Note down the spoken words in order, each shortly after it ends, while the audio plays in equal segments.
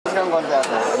Isang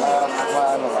kontrata,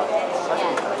 maano ka?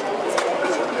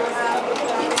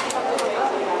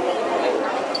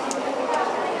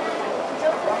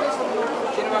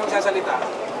 Sino ba magsasalita?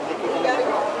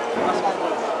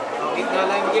 Gitna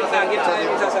lang yung magsasalita.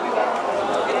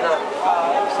 Gitna.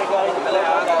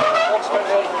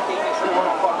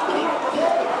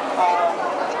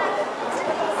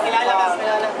 Kilala ka?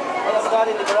 I am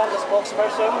Gary Liberal, the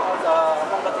spokesperson of the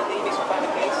Combatant Davis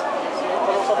family case,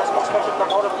 but also the spokesperson of the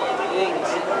Board of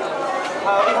Davis.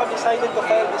 We have decided to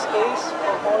file this case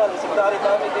for moral and security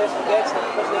damages against the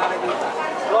President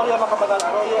Gloria Macapagal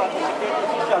Arroyo and the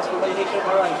security officials for violation of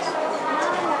her rights.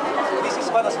 This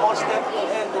is but a small step to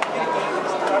end the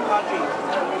impunity in our country,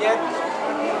 yet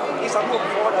it's a move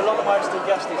forward a long march to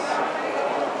justice.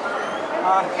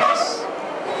 Hence,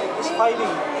 is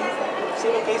filing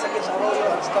civil case against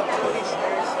Arroyo and staff police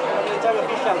and military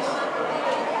officials.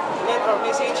 Let our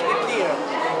message be clear.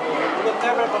 We will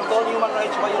never condone human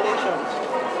rights violations.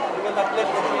 We will not let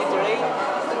impunity reign.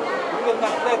 We will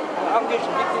not let the anguish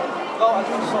victim go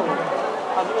unconsoled.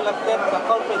 And we will not let the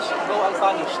culprits go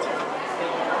unpunished.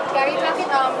 Gary, bakit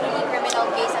hindi criminal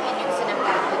case ang inyong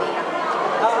sinampan today?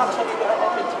 Actually, we are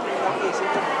open to criminal case.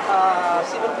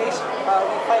 Civil case,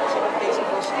 we file civil case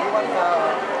because we want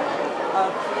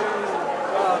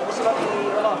gusto natin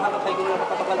hanap kay Gloria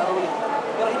Macapagal Arroyo.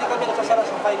 Pero hindi kami nagsasara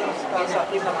sa filing sa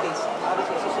criminal case.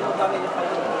 Susunod namin yung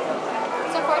filing.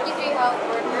 Sa 43 health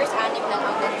workers, 6 lang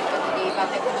ang nandito today.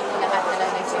 Bakit hindi mo lahat na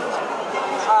lang nag-survive?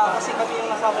 Kasi kami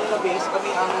yung nasama yung base,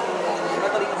 kami ang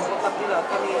madaling ang contact nila,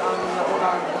 kami ang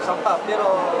naunang sampa. Pero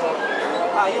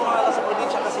yung mga nasa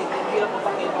probinsya kasi hindi hirap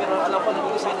utangin, pero alam ko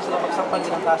nag-resign sila magsampan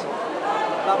din ang kaso.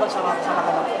 Laban sa mga kasama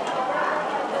ka lang.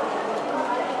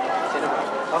 Sino ba?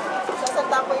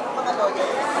 Sasalta po yung mga lawyer.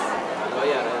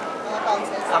 Lawyer, Mga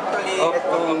counsels. Actually,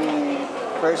 itong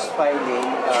first filing,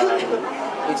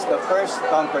 it's the first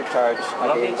countercharge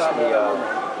against the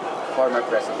former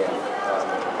president.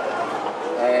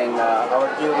 And our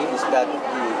theory is that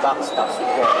the buck stops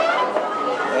with her.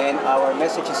 And our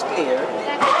message is clear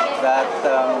that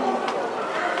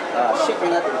she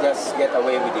cannot just get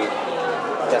away with it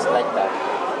just like that,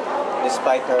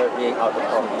 despite her being out of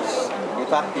office. In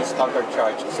fact, this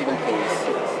countercharge civil case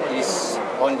is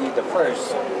only the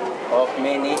first of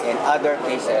many and other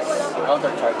cases,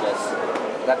 countercharges,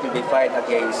 that will be filed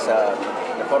against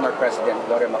the former president,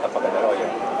 Gloria Macapagal Arroyo,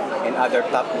 and other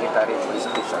top military police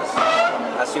officials.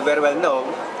 As you very well know,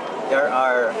 there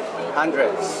are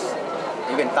hundreds,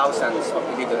 even thousands of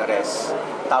illegal arrests,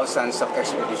 thousands of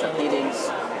extrajudicial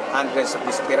killings, hundreds of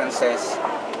disappearances,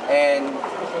 and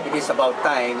it is about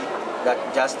time that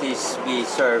justice be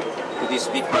served to these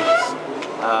victims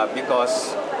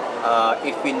because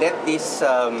if we let this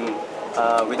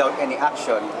without any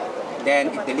action, then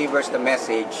it delivers the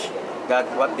message that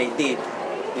what they did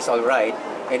is all right,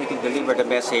 and it will deliver the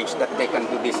message that they can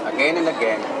do this again and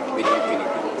again with impunity.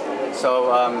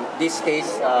 So this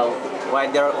case,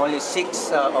 while there are only 6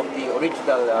 of the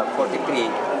original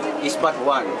 43, is but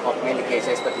one of many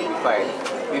cases that will be filed.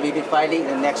 We will be filing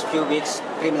in the next few weeks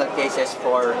criminal cases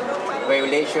for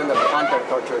violation of the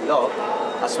anti-torture law,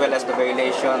 as well as the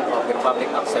violation of the Republic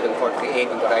Act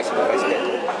 7438 on the rights of the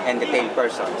resident and detained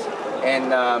persons.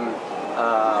 And a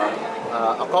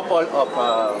couple of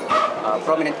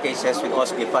prominent cases will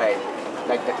also be filed,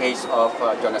 like the case of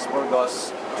Jonas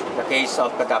Burgos, the case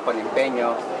of Cadapan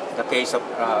Empeño, the case of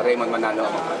Raymond Manalo.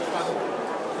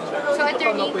 So,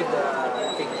 attorney,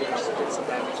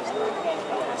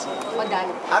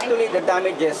 actually, the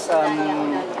damages,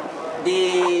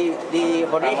 the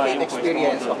horrific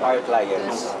experience of our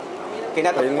clients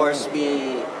cannot, of course,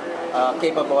 be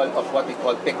capable of what we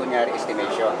call pecuniary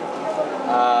estimation.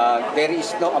 There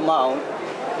is no amount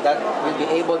that will be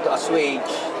able to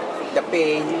assuage the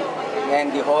pain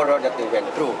and the horror that they went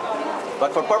through.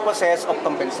 But for purposes of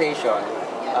compensation,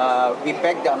 we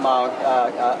peg the amount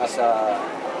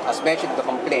as mentioned in the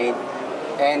complaint,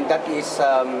 and that is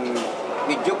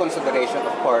with due consideration,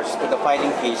 of course, to the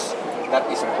filing fees that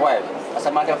is required. As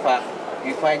a matter of fact,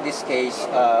 we filed this case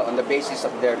on the basis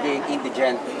of there being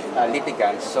indigent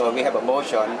litigants, so we have a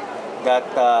motion that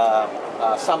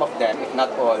some of them, if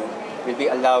not all, will be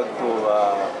allowed to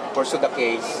pursue the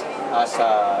case as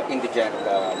indigent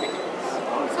litigants.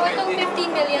 so itong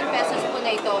 15 million pesos po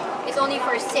na ito is only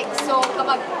for 6. So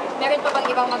kapag meron pa bang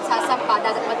ibang magsasampa,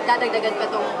 dadagdagan pa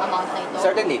itong amount na ito?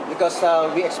 Certainly, because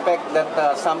we expect that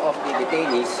some of the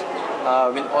detainees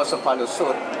will also follow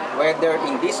suit, whether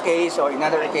in this case or in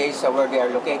another case where they are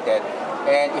located.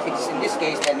 And if it's in this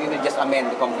case, then we will just amend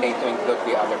the complaint to include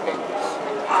the other plaintiffs.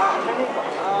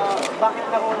 Bakit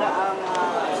nauna ang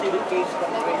civil case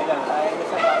ng criminal? Ay,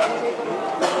 nasa parang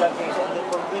criminal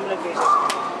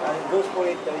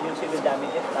separate yung civil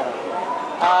damages?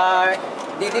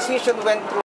 The decision went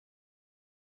through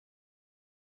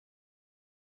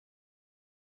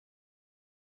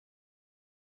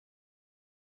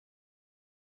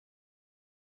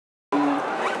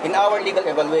in our legal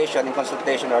evaluation and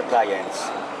consultation with our clients.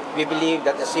 We believe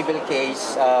that a civil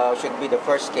case should be the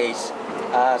first case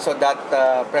so that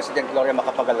President Gloria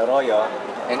Macapagal Arroyo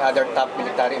and other top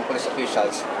military and police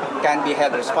officials can be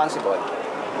held responsible.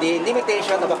 The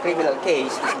limitation of a criminal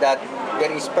case is that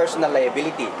there is personal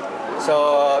liability.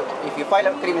 So if you file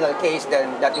a criminal case,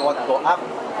 then that you won't go up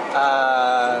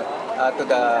to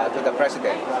the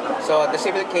president. So the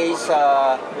civil case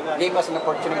gave us an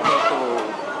opportunity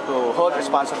to hold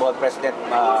responsible President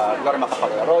Gloria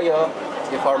Macapagal Arroyo,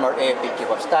 the former AFP Chief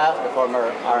of Staff, the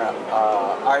former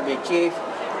Army Chief,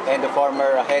 and the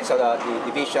former heads of the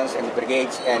divisions and the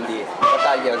brigades and the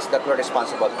battalions that were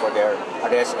responsible for their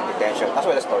arrest and detention, as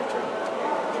well as torture.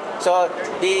 So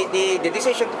the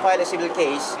decision to file a civil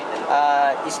case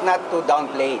is not to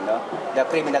downplay the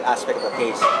criminal aspect of the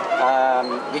case.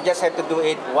 You just have to do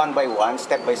it one by one,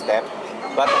 step by step.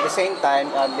 But at the same time,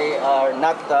 they are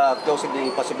not closing the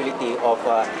possibility of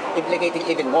implicating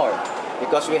even more,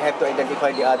 because we have to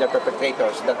identify the other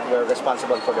perpetrators that were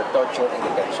responsible for the torture and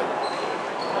detention.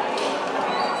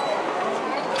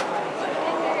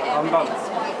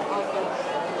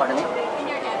 Pardon me?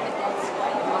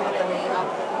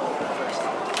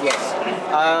 Yes.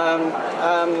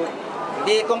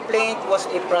 The complaint was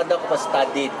a product of a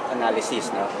studied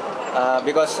analysis,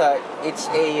 because it's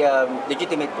a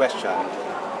legitimate question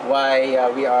why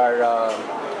we are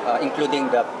including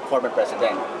the former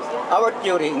president. Our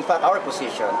theory, in fact, our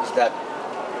position is that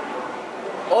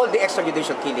all the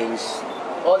extrajudicial killings,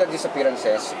 all the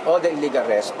disappearances, all the illegal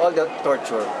arrests, all the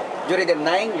torture during the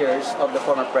 9 years of the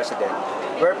former president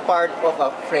were part of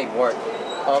a framework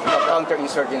of a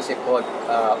counterinsurgency called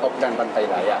Oplan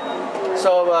Bantaylaya.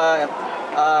 So,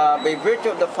 by virtue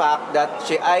of the fact that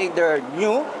she either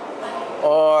knew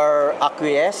or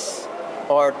acquiesced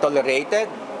or tolerated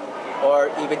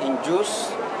or even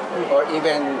induced or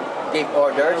even gave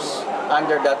orders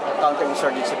under that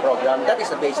counterinsurgency program, that is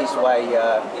the basis why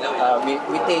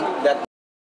we think that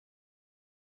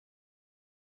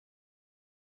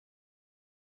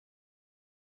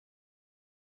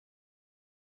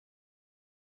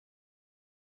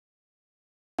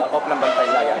Oplan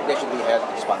Bantaylaya, they should be held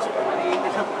responsible.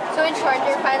 So in short,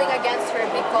 you're filing against her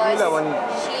because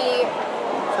she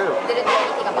didn't do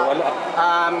anything about it.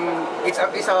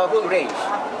 It's a whole range.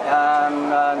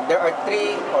 There are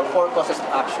 3 or 4 causes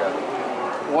of action.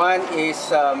 One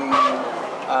is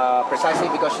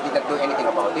precisely because she did not do anything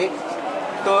about it.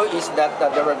 2 is that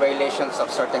there were violations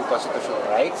of certain constitutional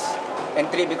rights.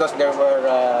 And 3, because there were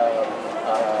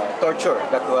torture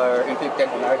that were inflicted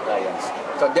on our clients.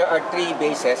 So there are 3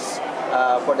 bases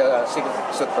for the civil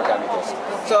suit for damages.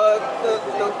 So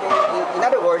in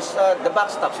other words, the buck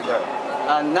stops with her.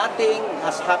 Nothing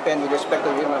has happened with respect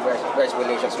to human rights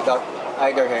violations without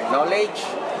either her knowledge,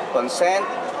 consent,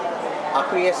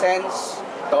 acquiescence,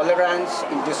 tolerance,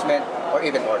 inducement, or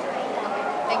even order.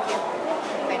 Thank you.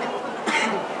 Bye now.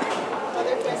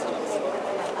 Other questions?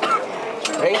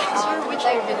 Right? Sir, which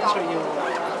evidence are you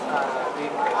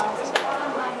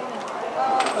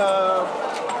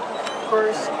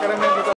First, karamihan dito